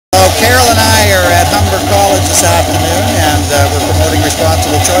this afternoon, and we're promoting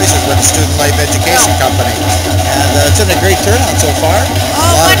responsible choices with the Student Life Education Company. And it's been a great turnout so far.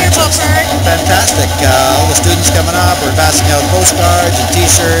 Oh, wonderful, Kurt. Fantastic. All the students coming up. We're passing out postcards and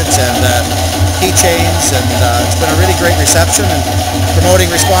T-shirts and keychains, and it's been a really great reception and promoting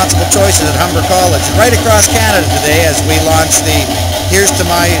responsible choices at Humber College. And right across Canada today as we launch the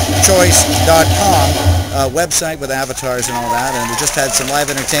here's-to-my-choice.com website with avatars and all that, and we just had some live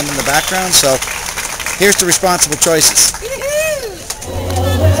entertainment in the background, so here's to responsible choices.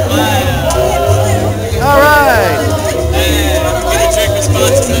 All right. Get a drink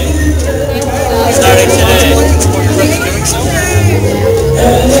responsibly. Starting today. Doing so.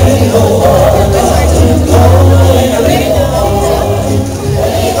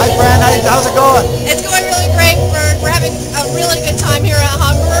 Hi, Fran. How's it going? It's going really great. We're having a really good time here at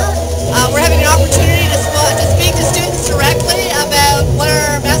Humber. We're having an opportunity to speak to students directly about what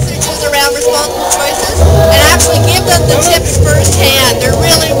our message is around responsible choices and actually give them the tips firsthand. They're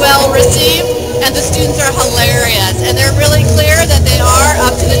really well received, and the students are hilarious, and they're really clear that they are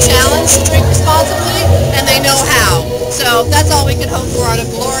up to the challenge to drink responsibly, and they know how. So that's all we can hope for on a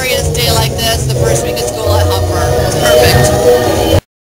glorious day like this, the first week of school at Humber. It's perfect.